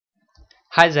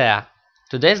Hi there!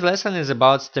 Today's lesson is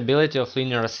about stability of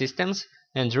linear systems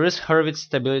and Routh-Hurwitz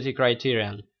stability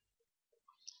criterion.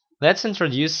 Let's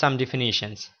introduce some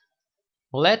definitions.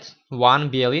 Let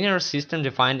 1 be a linear system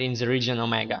defined in the region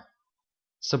omega.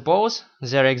 Suppose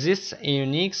there exists a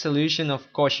unique solution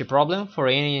of Cauchy problem for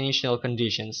any initial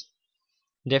conditions.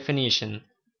 Definition: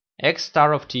 x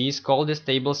star of t is called a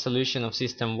stable solution of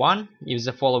system 1 if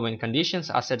the following conditions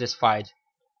are satisfied.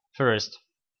 First,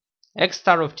 x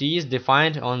star of t is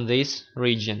defined on this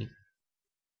region.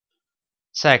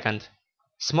 Second,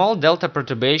 small delta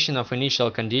perturbation of initial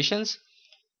conditions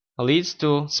leads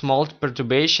to small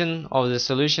perturbation of the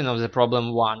solution of the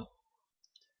problem 1.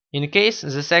 In case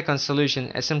the second solution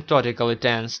asymptotically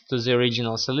tends to the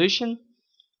original solution,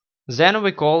 then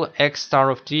we call x star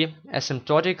of t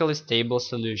asymptotically stable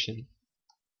solution.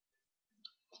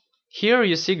 Here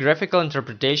you see graphical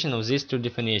interpretation of these two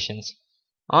definitions.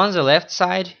 On the left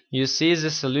side you see the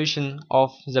solution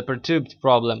of the perturbed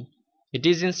problem. It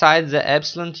is inside the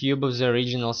epsilon tube of the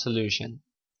original solution,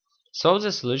 so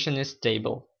the solution is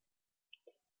stable.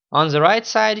 On the right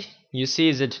side you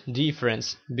see that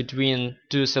difference between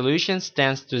two solutions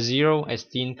tends to 0 as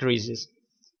t increases,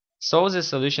 so the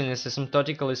solution is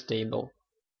asymptotically stable.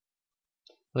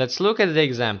 Let's look at the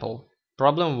example.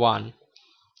 Problem 1.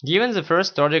 Given the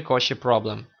first order Cauchy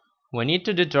problem, we need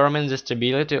to determine the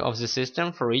stability of the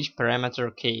system for each parameter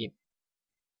k.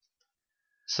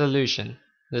 Solution.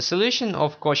 The solution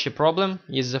of Cauchy problem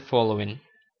is the following.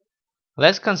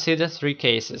 Let's consider three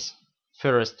cases.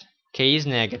 First, k is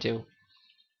negative.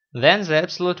 Then the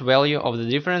absolute value of the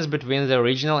difference between the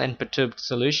original and perturbed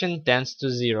solution tends to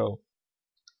 0.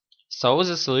 So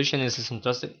the solution is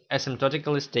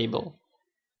asymptotically stable.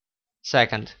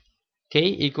 Second, k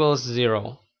equals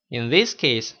 0. In this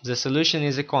case, the solution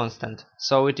is a constant,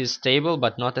 so it is stable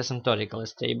but not asymptotically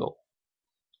stable.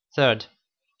 Third,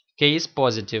 k is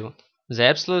positive. The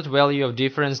absolute value of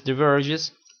difference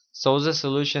diverges, so the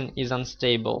solution is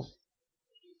unstable.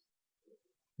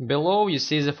 Below you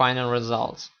see the final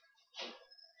results.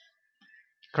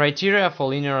 Criteria for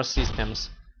linear systems.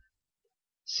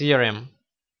 Theorem.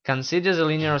 Consider the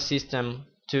linear system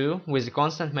 2 with the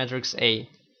constant matrix A.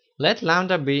 Let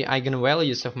lambda be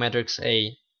eigenvalues of matrix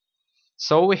A.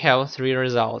 So we have three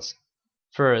results.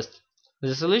 First,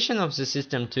 the solution of the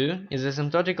system 2 is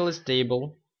asymptotically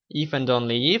stable if and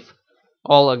only if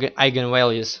all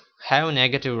eigenvalues have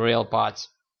negative real parts.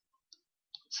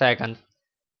 Second,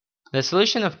 the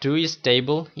solution of 2 is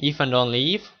stable if and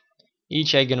only if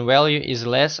each eigenvalue is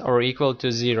less or equal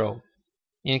to 0.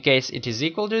 In case it is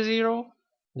equal to 0,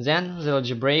 then the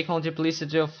algebraic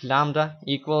multiplicity of lambda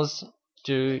equals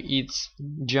to its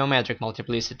geometric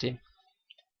multiplicity.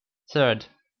 Third,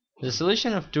 the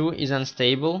solution of 2 is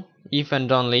unstable if and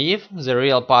only if the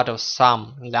real part of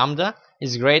some lambda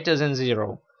is greater than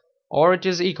 0, or it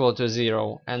is equal to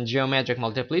 0 and geometric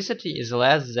multiplicity is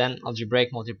less than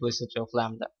algebraic multiplicity of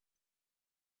lambda.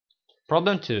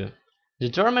 Problem 2.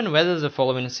 Determine whether the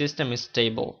following system is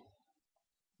stable.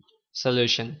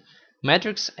 Solution.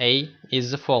 Matrix A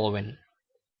is the following.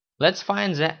 Let's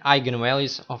find the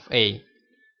eigenvalues of A,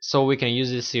 so we can use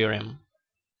this theorem.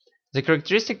 The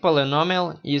characteristic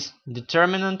polynomial is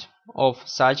determinant of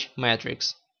such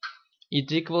matrix. It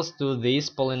equals to this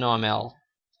polynomial.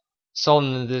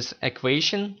 Solving this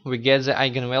equation, we get the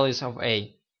eigenvalues of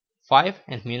A, 5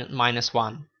 and minus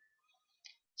 1.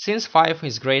 Since 5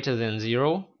 is greater than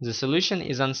 0, the solution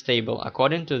is unstable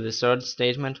according to the third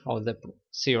statement of the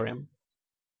theorem.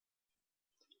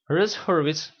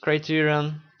 Routh-Hurwitz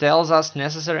criterion tells us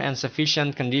necessary and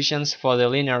sufficient conditions for the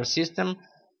linear system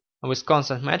with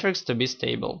constant matrix to be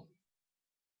stable.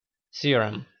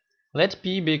 Theorem. Let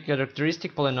P be a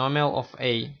characteristic polynomial of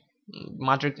A,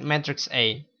 matrix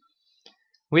A.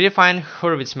 We define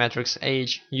Hurwitz matrix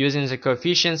H using the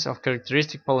coefficients of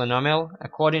characteristic polynomial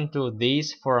according to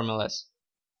these formulas.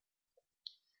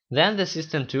 Then the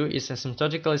system 2 is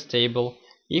asymptotically stable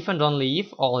if and only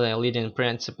if all the leading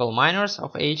principal minors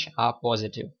of H are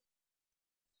positive.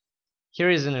 Here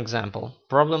is an example.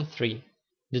 Problem 3.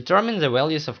 Determine the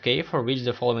values of k for which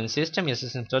the following system is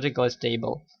asymptotically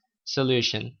stable.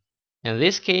 Solution. In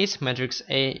this case, matrix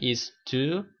A is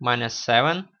 2 minus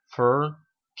 7 for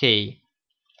k.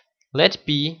 Let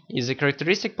P is a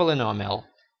characteristic polynomial.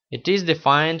 It is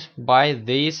defined by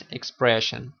this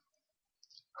expression.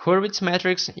 Hurwitz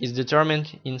matrix is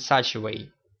determined in such a way.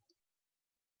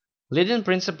 Leading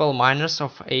principal minors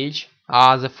of H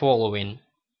are the following.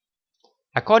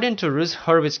 According to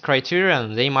Routh-Hurwitz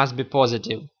criterion, they must be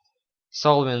positive.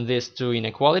 Solving these two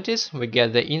inequalities, we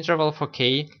get the interval for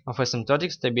k of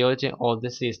asymptotic stability of the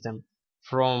system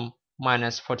from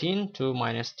minus 14 to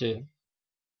minus 2.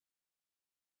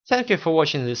 Thank you for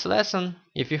watching this lesson.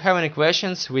 If you have any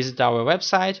questions, visit our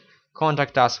website,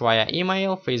 contact us via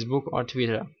email, Facebook or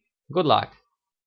Twitter. Good luck!